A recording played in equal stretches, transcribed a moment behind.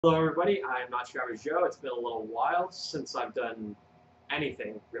Hello, everybody. I'm Not Your Average Joe. It's been a little while since I've done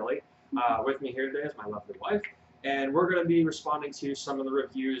anything, really. With me here today is my lovely wife, and we're going to be responding to some of the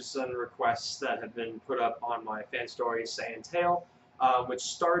reviews and requests that have been put up on my fan story, Saiyan Tail, which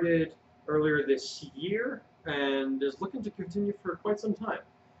started earlier this year and is looking to continue for quite some time.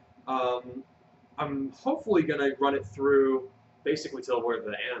 Um, I'm hopefully going to run it through basically till where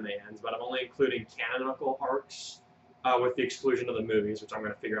the anime ends, but I'm only including canonical arcs with the exclusion of the movies, which I'm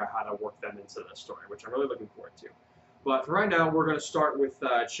going to figure out how to work them into the story, which I'm really looking forward to. But for right now, we're going to start with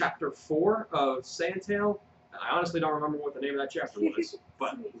Chapter 4 of Saiyan Tail. I honestly don't remember what the name of that chapter was,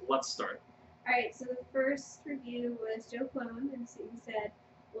 but let's start. Alright, so the first review was Joe Clone, and so he said,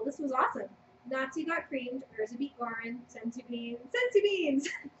 well, this was awesome. Natsu got creamed, Urza beat Goran, Sensu Beans, Sensu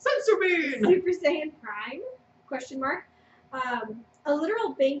Bean! Super Saiyan Prime, question mark. A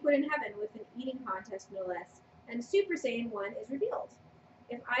literal banquet in heaven with an eating contest, no less, and Super Saiyan 1 is revealed.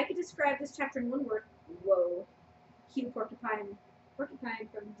 If I could describe this chapter in one word, whoa. Cue Porcupine from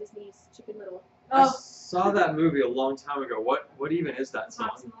Disney's Chicken Little. I saw that movie a long time ago. What even is that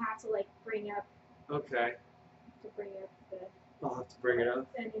song? We'll have to like bring up. Okay. The. I'll have to bring it up.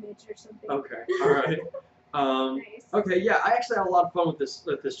 An image or something. Okay. All right. Nice. Okay. Yeah, I actually had a lot of fun with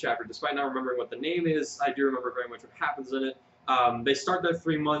this chapter, despite not remembering what the name is. I do remember very much what happens in it. They start their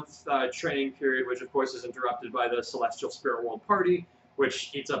 3-month training period, which of course is interrupted by the Celestial Spirit World Party,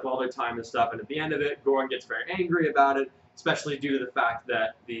 which eats up all their time and stuff. And at the end of it, Goran gets very angry about it, especially due to the fact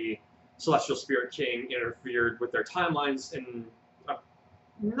that the Celestial Spirit King interfered with their timelines in a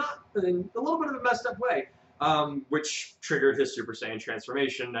little bit of a messed up way, which triggered his Super Saiyan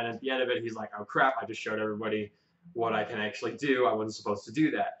transformation. And at the end of it, he's like, oh crap, I just showed everybody what I can actually do. I wasn't supposed to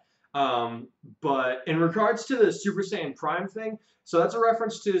do that. But in regards to the Super Saiyan Prime thing, so that's a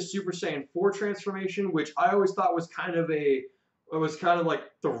reference to the Super Saiyan 4 transformation, which I always thought was kind of like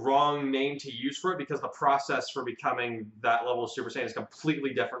the wrong name to use for it, because the process for becoming that level of Super Saiyan is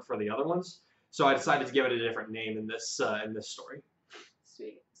completely different for the other ones. So I decided to give it a different name in this story.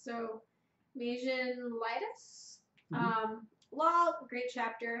 Sweet. So, Majin Lightus. Lol, great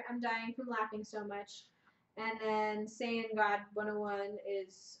chapter. I'm dying from laughing so much. And then Saiyan God 101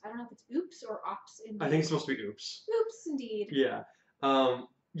 is, I don't know if it's oops or ops indeed. I think it's supposed to be oops. Oops indeed. Yeah.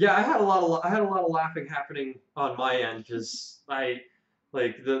 Yeah, I had a lot of laughing happening on my end, because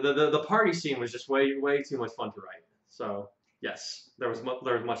the party scene was just way too much fun to write. So yes, there was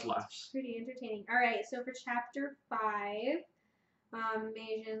much laughs. Pretty entertaining. All right, so for chapter 5,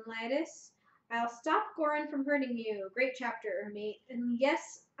 Majin Lightus. I'll stop Goran from hurting you. Great chapter, mate. And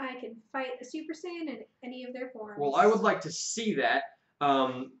yes, I can fight a Super Saiyan in any of their forms. Well, I would like to see that.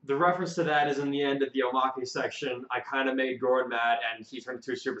 The reference to that is in the end of the Omake section. I kind of made Goran mad, and he turned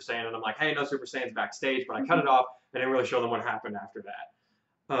into a Super Saiyan, and I'm like, hey, no Super Saiyans backstage, but I cut it off. I didn't really show them what happened after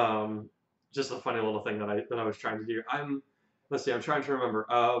that. Just a funny little thing that I was trying to do. Let's see, I'm trying to remember.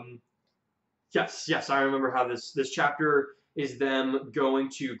 Yes, I remember how this chapter is them going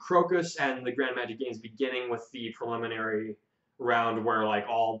to Crocus and the Grand Magic Games, beginning with the preliminary round where like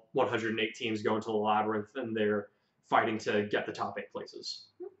all 108 teams go into the labyrinth and they're fighting to get the top 8 places.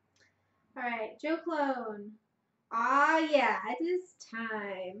 All right, Joe Clone. Ah, yeah, it is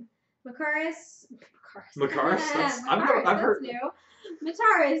time. Makaris. I've heard. New.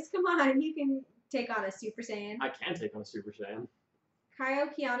 Mataris, come on, you can take on a Super Saiyan. I can take on a Super Saiyan. Kaio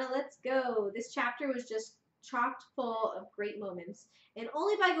Kiana, let's go. This chapter was just chocked full of great moments, and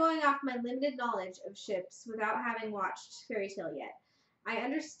only by going off my limited knowledge of ships without having watched Fairy Tail yet. I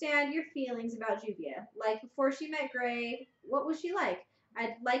understand your feelings about Juvia. Like before she met Gray, what was she like?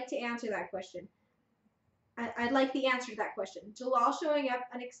 I'd like to answer that question. I'd like the answer to that question. Jalal showing up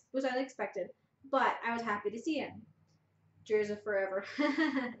was unexpected, but I was happy to see him. Jerza forever.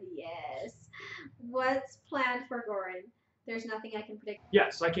 Yes. What's planned for Goran? There's nothing I can predict.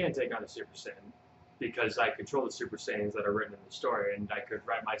 Yes, I can take on a Super Saiyan, because I control the Super Saiyans that are written in the story, and I could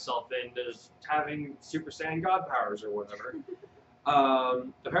write myself in as having Super Saiyan God powers or whatever.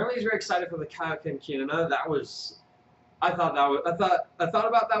 Apparently he's very excited for the Kaioken Kinana. I thought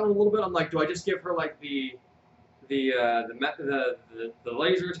about that one a little bit. I'm like, do I just give her like the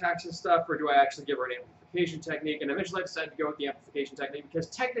laser attacks and stuff, or do I actually give her an amplification technique? And eventually I decided to go with the amplification technique, because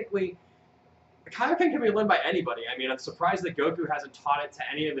technically Kaioken can be learned by anybody. I mean, I'm surprised that Goku hasn't taught it to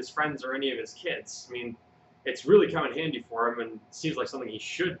any of his friends or any of his kids. I mean, it's really come in handy for him, and seems like something he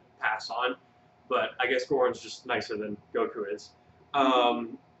should pass on. But I guess Goran's just nicer than Goku is.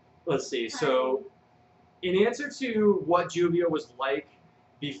 Let's see. So, in answer to what Juvia was like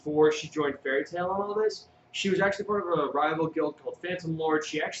before she joined Fairy Tail and all this, she was actually part of a rival guild called Phantom Lord.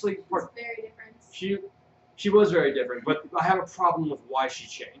 She actually It's very different. She was very different, but I have a problem with why she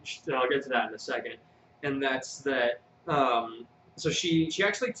changed, and I'll get to that in a second. And that's that. So she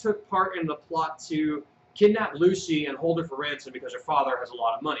actually took part in the plot to kidnap Lucy and hold her for ransom because her father has a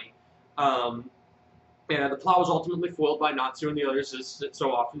lot of money. And the plot was ultimately foiled by Natsu and the others, as it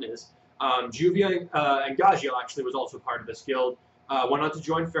so often is. Juvia and Gagio actually was also part of this guild. Went on to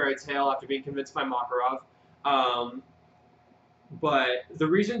join Fairy Tail after being convinced by Makarov. But the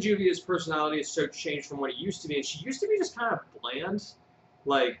reason Juvia's personality is so changed from what it used to be, and she used to be just kind of bland,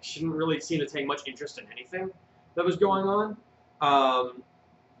 like she didn't really seem to take much interest in anything that was going on.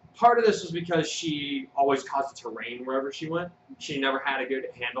 Part of this was because she always caused it to rain wherever she went. She never had a good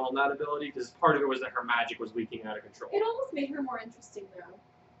handle on that ability, because part of it was that her magic was leaking out of control. It almost made her more interesting, though.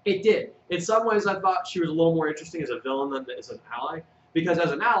 It did. In some ways, I thought she was a little more interesting as a villain than as an ally, because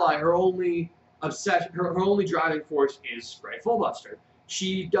as an ally, her only obsession, her only driving force is Gray Fullbuster.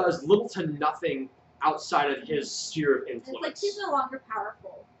 She does little to nothing outside of his sphere of influence. It's like she's no longer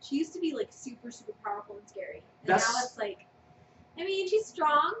powerful. She used to be like super, super powerful and scary. And now it's like, I mean, she's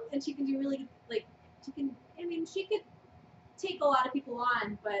strong and she can do really, like, she can, I mean, she could take a lot of people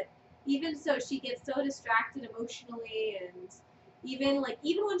on, but even so, she gets so distracted emotionally, and even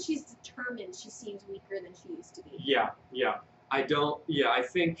when she's determined, she seems weaker than she used to be. Yeah.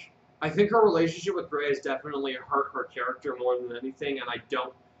 I think her relationship with Gray has definitely hurt her character more than anything, and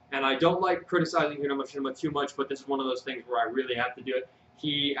I don't like criticizing Hinoma too much, but this is one of those things where I really have to do it.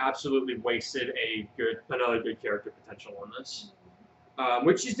 He absolutely wasted another good character potential on this,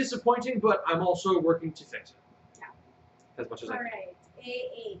 which is disappointing, but I'm also working to fix it. Yeah. As much as I can. All right,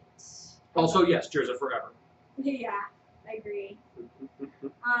 A8. Also, yes, Jerza forever. Yeah, I agree.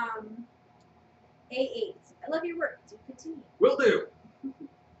 A8. I love your work. Do continue. Will do.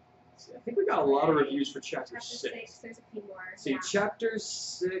 I think we got a lot of reviews for Chapter 6. There's a few more. See, Chapter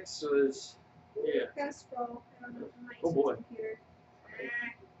 6 was... Yeah. Gotta scroll. I don't know if I Oh, boy. Computer.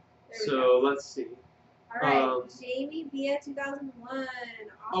 So, let's see. Alright, Jamie via 2001. Awesome.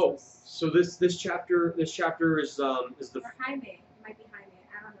 Oh, so this chapter is the... Or Jaime. It might be Jaime.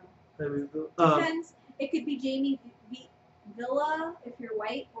 I don't know. Depends. It could be Jamie Villa if you're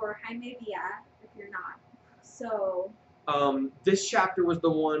white, or Jaime Villa if you're not. So... this chapter was the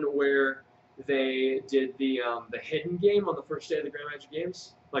one where they did the hidden game on the first day of the Grand Magic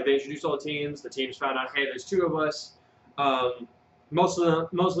Games. Like, they introduced all the teams found out, hey, there's two of us. Most of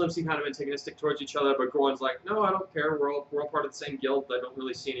them seem kind of antagonistic towards each other, but Goron's like, no, I don't care. We're all part of the same guild. I don't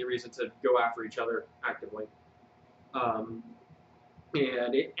really see any reason to go after each other actively. And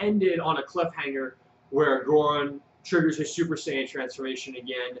it ended on a cliffhanger where Goron triggers his Super Saiyan transformation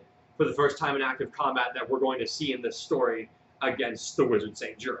again for the first time in active combat that we're going to see in this story against the Wizard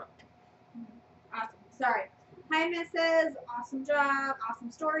Saint Jura. Awesome. Sorry. Jaime says, awesome job,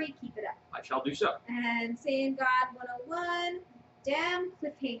 awesome story, keep it up. I shall do so. And Saiyan God 101, damn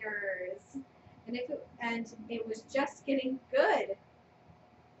cliffhangers. And it was just getting good.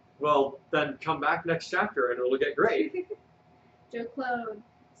 Well, then come back next chapter and it'll get great. Joe Clone,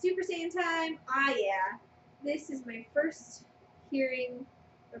 Super Saiyan time. Ah, yeah. This is my first hearing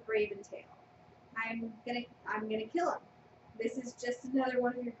of Raven Tail. I'm gonna kill him. This is just another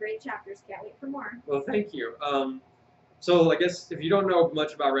one of your great chapters. Can't wait for more. Well, thank you. So I guess if you don't know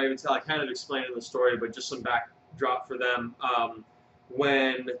much about Raven Tail, I kind of explained in the story, but just some backdrop for them.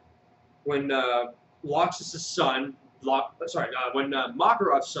 When Loxus's son, when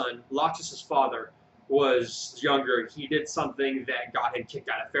Makarov's son, Loxus's father, was younger, he did something that got him kicked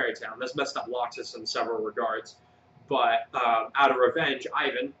out of Fairy Tail. This messed up Loxus in several regards. But out of revenge,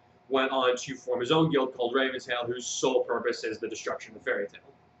 Ivan went on to form his own guild called Raventail, whose sole purpose is the destruction of Fairy Tail.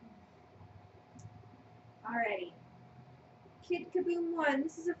 Alrighty. Kid Kaboom 1,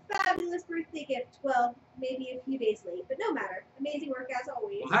 this is a fabulous birthday gift. Well, maybe a few days late, but no matter. Amazing work as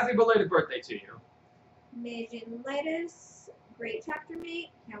always. Well, happy belated birthday to you. Majin Lightus, great chapter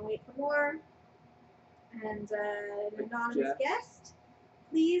mate. Can't wait for more. And an anonymous guest.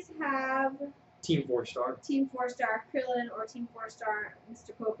 Please have Team 4-star. Team 4-star Krillin or Team 4-star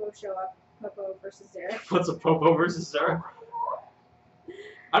Mr. Popo show up. Popo versus Zara. What's a Popo versus Zara?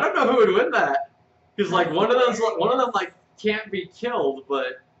 I don't know who would win that, because like one of them like can't be killed,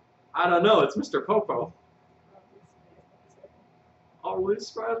 but I don't know. It's Mr. Popo. Always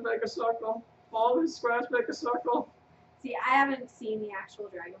squares make a circle. Always squares make a circle. See, I haven't seen the actual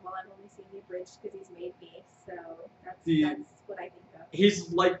Dragon Ball. I've only seen the abridged because he's made me. So that's what I think of. He's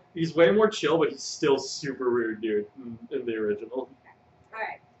way more chill, but he's still super rude, dude, in the original. Okay. All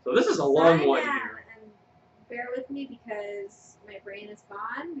right. So this is a long one here. And bear with me because my brain is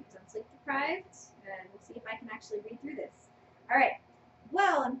gone because I'm sleep deprived, and we'll see if I can actually read through this. All right.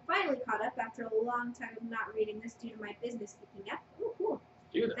 well, I'm finally caught up after a long time of not reading this due to my business picking up. Ooh, cool.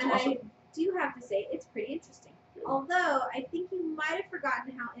 Dude, that's And awesome. I do have to say, it's pretty interesting. Good. Although, I think you might have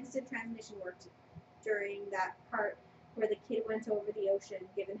forgotten how instant transmission worked during that part where the kid went over the ocean,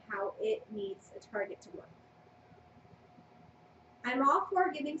 given how it needs a target to work. I'm all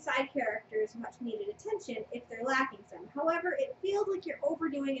for giving side characters much needed attention if they're lacking some. However, it feels like you're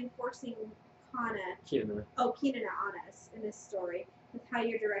overdoing and forcing Kinana. Kinana on us in this story with how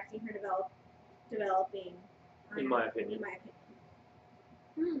you're directing her developing. In my opinion.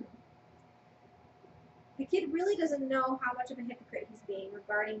 The kid really doesn't know how much of a hypocrite he's being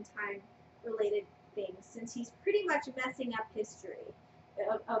regarding time-related things, since he's pretty much messing up history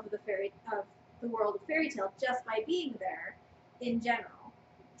of the world of fairy tale just by being there. In general,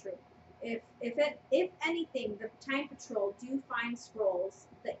 true. If anything, the Time Patrol do find scrolls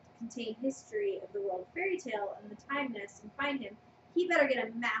that contain history of the world of fairy tale and the time nest and find him, he better get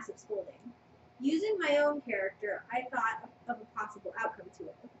a massive scolding. Using my own character, I thought of a possible outcome to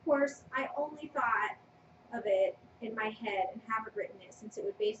it. Of course, I only thought of it in my head and haven't written it, since it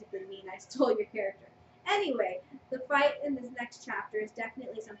would basically mean I stole your character. Anyway, the fight in this next chapter is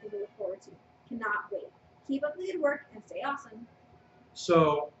definitely something to look forward to. Cannot wait. Keep up the good work and stay awesome.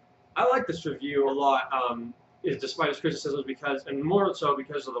 So, I like this review a lot, despite its criticisms, and more so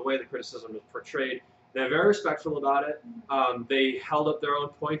because of the way the criticism is portrayed. They're very respectful about it. They held up their own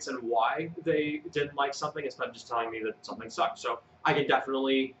points and why they didn't like something instead of just telling me that something sucked. So I can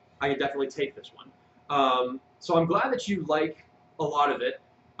definitely take this one. So I'm glad that you like a lot of it.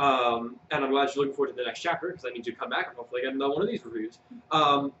 And I'm glad you're looking forward to the next chapter, because I need to come back and hopefully get another one of these reviews.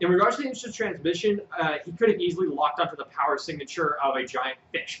 In regards to the instant transmission, he could have easily locked onto the power signature of a giant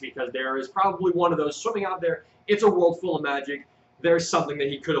fish, because there is probably one of those swimming out there. It's a world full of magic. There's something that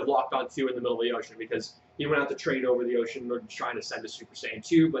he could have locked onto in the middle of the ocean, because he went out to train over the ocean trying to send a Super Saiyan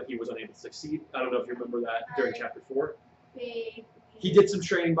 2, but he was unable to succeed. I don't know if you remember that during Chapter 4. He did some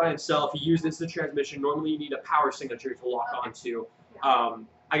training by himself. He used instant transmission. Normally you need a power signature to lock onto.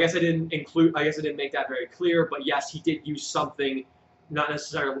 I guess I didn't make that very clear, but yes, he did use something, not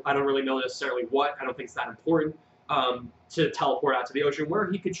necessarily, I don't really know necessarily what, I don't think it's that important, to teleport out to the ocean where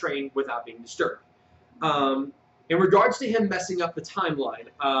he could train without being disturbed. In regards to him messing up the timeline,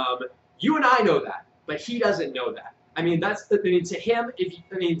 you and I know that, but he doesn't know that. I mean, to him,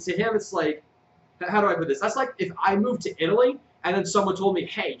 it's like, how do I put this? That's like if I moved to Italy and then someone told me,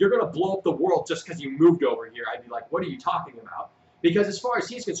 hey, you're going to blow up the world just because you moved over here. I'd be like, what are you talking about? Because as far as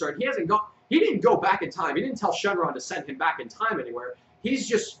he's concerned, he didn't go back in time. He didn't tell Shenron to send him back in time anywhere. He's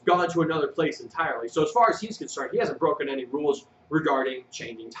just gone to another place entirely. So as far as he's concerned, he hasn't broken any rules regarding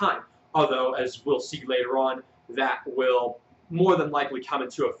changing time. Although, as we'll see later on, that will more than likely come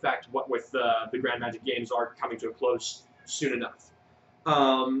into effect with the Grand Magic Games are coming to a close soon enough.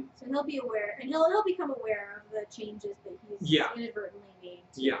 So he'll be aware, and he'll become aware of the changes that he's inadvertently made.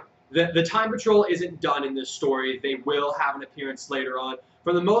 Yeah. The Time Patrol isn't done in this story. They will have an appearance later on.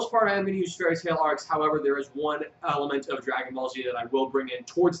 For the most part, I am going to use fairy tale arcs. However, there is one element of Dragon Ball Z that I will bring in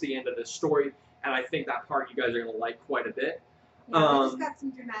towards the end of this story, and I think that part you guys are going to like quite a bit. Yeah, it's got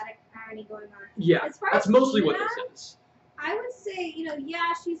some dramatic irony going on. Yeah, that's mostly what this is. I would say,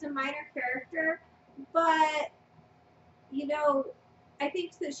 yeah, she's a minor character, but, I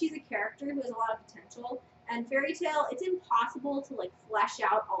think that she's a character who has a lot of potential. And Fairy Tail, it's impossible to flesh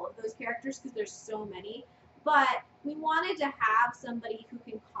out all of those characters because there's so many. But we wanted to have somebody who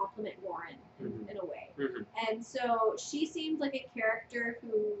can complement Warren in a way. And so she seemed like a character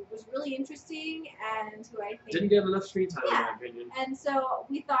who was really interesting and who I think didn't get enough screen time in my opinion. And so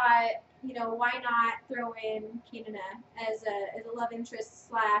we thought, why not throw in Kinana as a love interest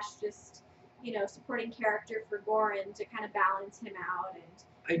 / just supporting character for Goran to kind of balance him out.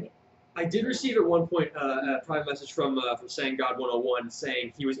 And I did receive at one point a private message from Saiyan God 101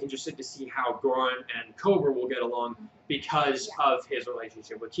 saying he was interested to see how Goran and Cobra will get along because of his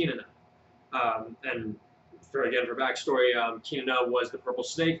relationship with Kinana. And for backstory, Kinana was the purple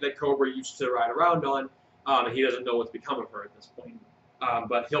snake that Cobra used to ride around on. And he doesn't know what's become of her at this point.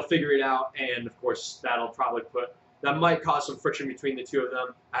 But he'll figure it out, and of course that might cause some friction between the two of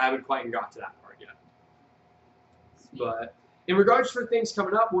them. I haven't quite got to that part yet. But in regards for things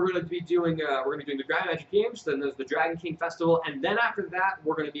coming up, we're going to be doing the Grand Magic Games. Then there's the Dragon King Festival, and then after that,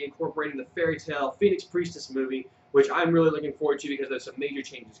 we're going to be incorporating the Fairy Tail Phoenix Priestess movie, which I'm really looking forward to because there's some major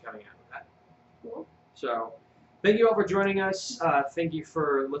changes coming out of that. Cool. So, thank you all for joining us. Thank you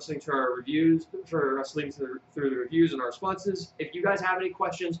for listening to our reviews, for us leading through the reviews and our responses. If you guys have any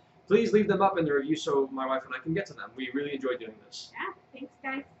questions, please leave them up in the review so my wife and I can get to them. We really enjoy doing this. Yeah, thanks,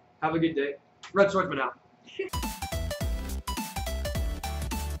 guys. Have a good day. Red Swordsman out.